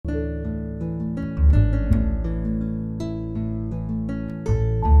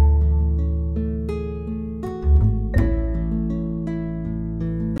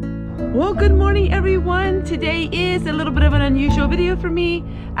Good morning everyone. Today is a little bit of an unusual video for me.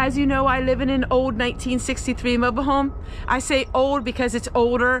 As you know, I live in an old 1963 mobile home. I say old because it's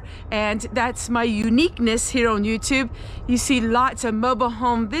older, and that's my uniqueness here on YouTube. You see lots of mobile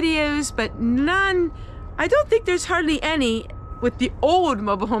home videos, but none, I don't think there's hardly any with the old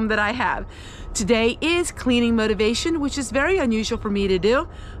mobile home that I have. Today is cleaning motivation, which is very unusual for me to do,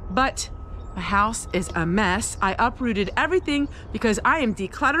 but my house is a mess. I uprooted everything because I am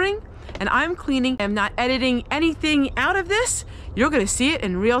decluttering and I'm cleaning. I'm not editing anything out of this. You're gonna see it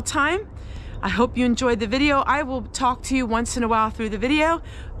in real time. I hope you enjoyed the video. I will talk to you once in a while through the video,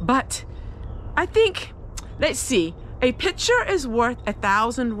 but I think, let's see, a picture is worth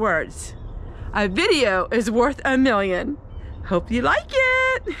 1,000 words. A video is worth 1,000,000. Hope you like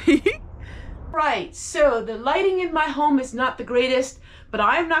it. Right, so the lighting in my home is not the greatest, but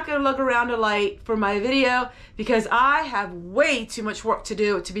I'm not gonna look around a light for my video because I have way too much work to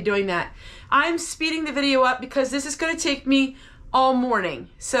do to be doing that. I'm speeding the video up because this is gonna take me all morning.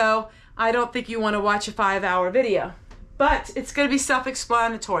 So I don't think you wanna watch a 5-hour video, but it's gonna be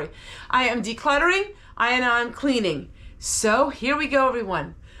self-explanatory. I am decluttering and I'm cleaning. So here we go,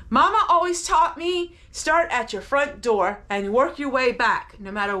 everyone. Mama always taught me, start at your front door and work your way back.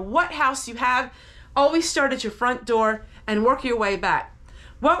 No matter what house you have, always start at your front door and work your way back.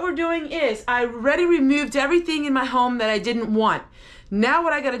 What we're doing is, I already removed everything in my home that I didn't want. Now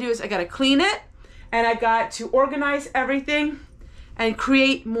what I gotta do is I gotta clean it, and I got to organize everything and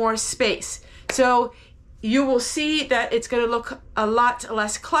create more space. So you will see that it's gonna look a lot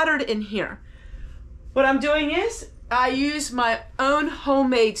less cluttered in here. What I'm doing is, I use my own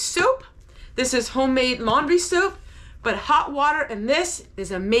homemade soap. This is homemade laundry soap, but hot water, and this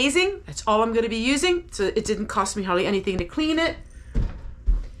is amazing. That's all I'm gonna be using, so it didn't cost me hardly anything to clean it.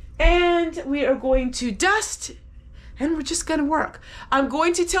 And we are going to dust, and we're just gonna work. I'm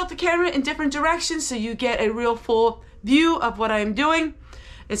going to tilt the camera in different directions so you get a real full view of what I'm doing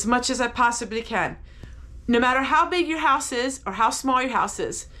as much as I possibly can. No matter how big your house is or how small your house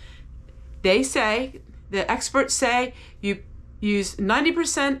is, they say, the experts say, you use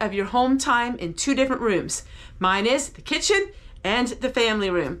 90% of your home time in 2 different rooms. Mine is the kitchen and the family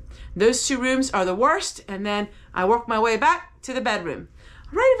room. Those 2 rooms are the worst, and then I work my way back to the bedroom.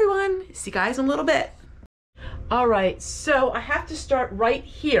 All right, everyone, see you guys in a little bit. All right, so I have to start right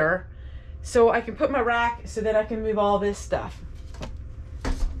here so I can put my rack so that I can move all this stuff.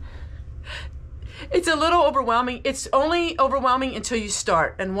 It's a little overwhelming. It's only overwhelming until you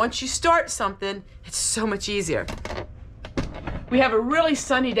start. And once you start something, it's so much easier. We have a really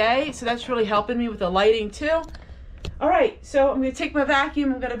sunny day, so that's really helping me with the lighting too. All right, so I'm gonna take my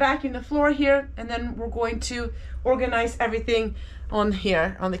vacuum. I'm gonna vacuum the floor here, and then we're going to organize everything on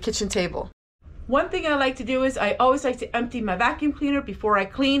here, on the kitchen table. One thing I like to do is I always like to empty my vacuum cleaner before I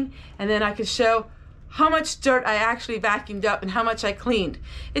clean, and then I can show how much dirt I actually vacuumed up and how much I cleaned.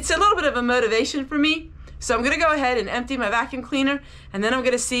 It's a little bit of a motivation for me. So I'm gonna go ahead and empty my vacuum cleaner, and then I'm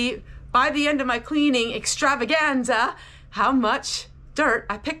gonna see by the end of my cleaning extravaganza how much dirt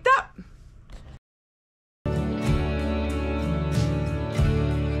I picked up.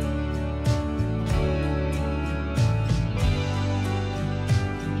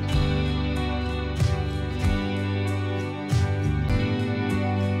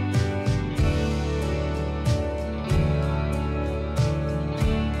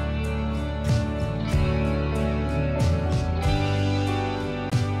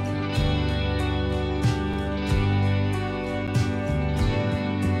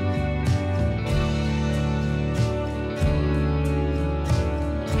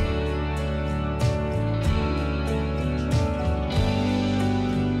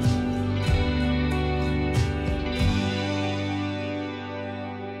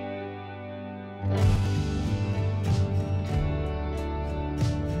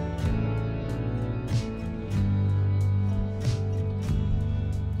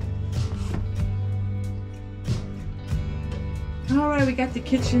 All right, we got the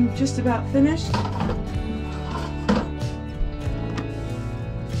kitchen just about finished. I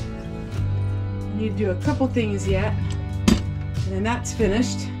need to do a couple things yet, and then that's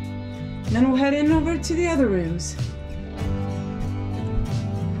finished. And then we'll head in over to the other rooms.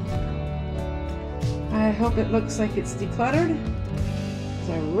 I hope it looks like it's decluttered, because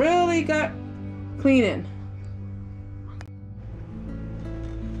I really got cleaning.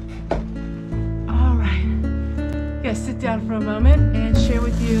 Sit down for a moment and share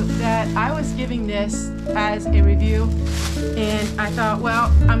with you that I was giving this as a review, and I thought,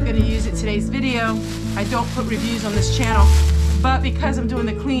 well, I'm going to use it today's video. I don't put reviews on this channel, but because I'm doing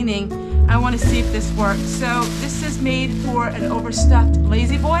the cleaning, I want to see if this works. So this is made for an overstuffed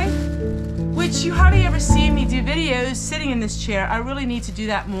lazy boy. which you hardly ever see me do videos sitting in this chair. I really need to do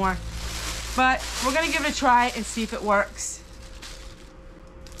that more. But we're gonna give it a try and see if it works.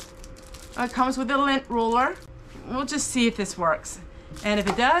 It comes with a lint roller. We'll just see if this works. And if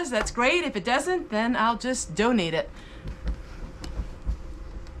it does, that's great. If it doesn't, then I'll just donate it.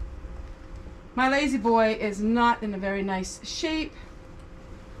 My lazy boy is not in a very nice shape.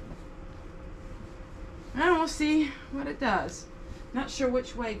 And we'll see what it does. Not sure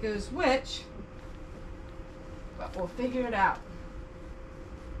which way goes which, but we'll figure it out.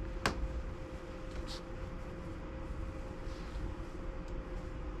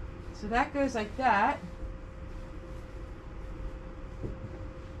 So that goes like that.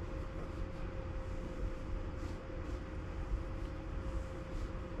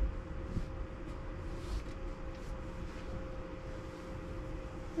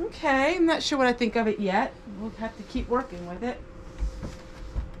 Okay, I'm not sure what I think of it yet. We'll have to keep working with it.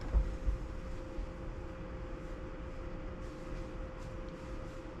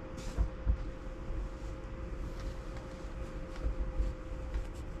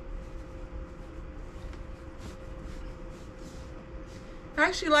 I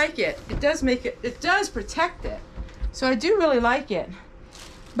actually like it. It does make it, it does protect it. So I do really like it.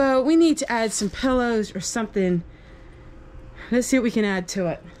 But we need to add some pillows or something. Let's see what we can add to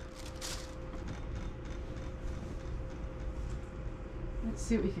it. Let's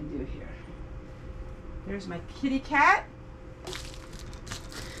see what we can do here. There's my kitty cat.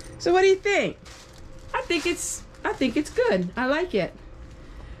 So what do you think? I think it's good. I like it.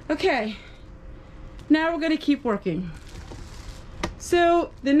 Okay. Now we're going to keep working.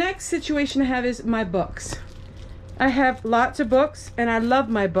 So the next situation I have is my books. I have lots of books and I love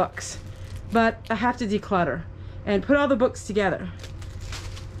my books, but I have to declutter and put all the books together.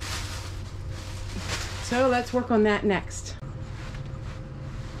 So let's work on that next.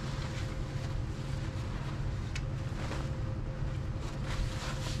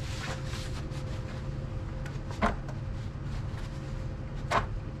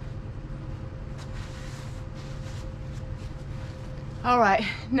 All right,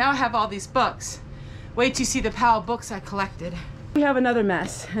 now I have all these books. Wait till you see the pile of books I collected. We have another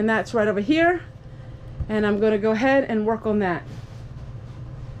mess, and that's right over here. And I'm gonna go ahead and work on that.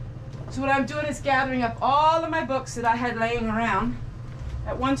 So what I'm doing is gathering up all of my books that I had laying around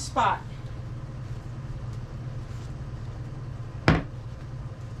at one spot.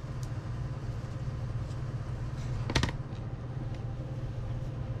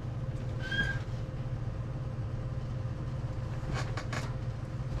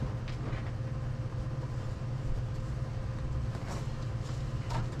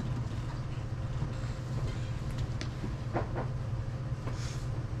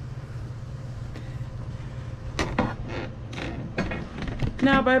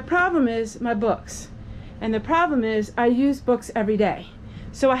 Now my problem is my books, and the problem is I use books every day,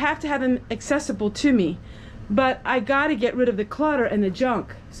 so I have to have them accessible to me, but I got to get rid of the clutter and the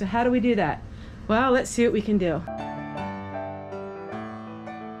junk. So how do we do that? Well, let's see what we can do.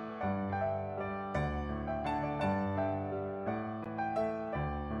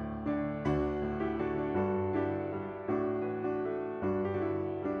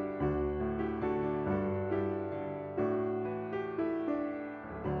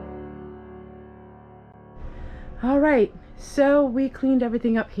 All right, so we cleaned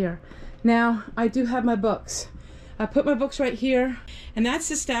everything up here. Now I do have my books. I put my books right here, and that's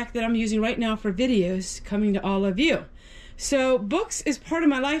the stack that I'm using right now for videos coming to all of you. So books is part of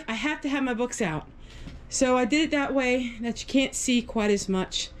my life. I have to have my books out. So I did it that way that you can't see quite as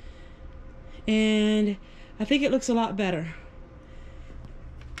much. And I think it looks a lot better.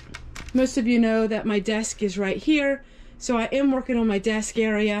 Most of you know that my desk is right here. So I am working on my desk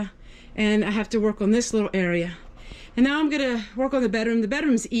area, and I have to work on this little area. And now I'm gonna work on the bedroom. The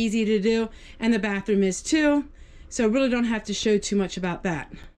bedroom's easy to do, and the bathroom is too. So I really don't have to show too much about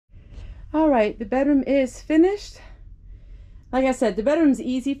that. All right, the bedroom is finished. Like I said, the bedroom's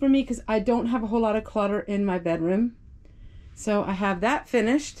easy for me because I don't have a whole lot of clutter in my bedroom. So I have that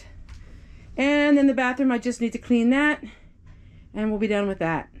finished. And in the bathroom, I just need to clean that, and we'll be done with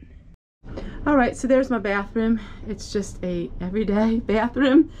that. All right, so there's my bathroom. It's just a everyday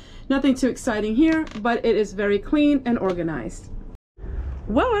bathroom. Nothing too exciting here, but it is very clean and organized.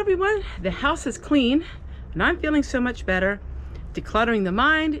 Well, everyone, the house is clean, and I'm feeling so much better. Decluttering the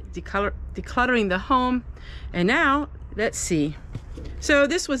mind, decluttering the home, and now, let's see. So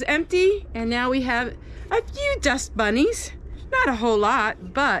this was empty, and now we have a few dust bunnies. Not a whole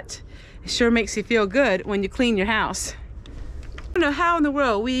lot, but it sure makes you feel good when you clean your house. I don't know how in the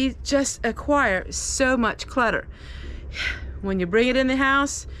world we just acquire so much clutter. When you bring it in the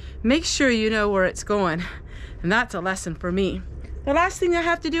house, make sure you know where it's going. And that's a lesson for me. The last thing I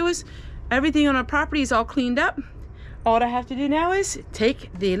have to do is, everything on our property is all cleaned up. All I have to do now is take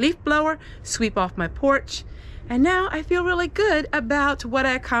the leaf blower, sweep off my porch, and now I feel really good about what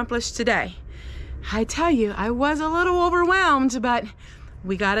I accomplished today. I tell you, I was a little overwhelmed, but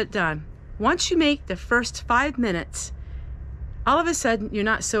we got it done. Once you make the first 5 minutes, all of a sudden you're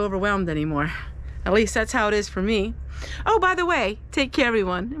not so overwhelmed anymore. At least that's how it is for me. Oh, by the way, take care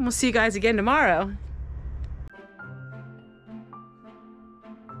everyone, and we'll see you guys again tomorrow.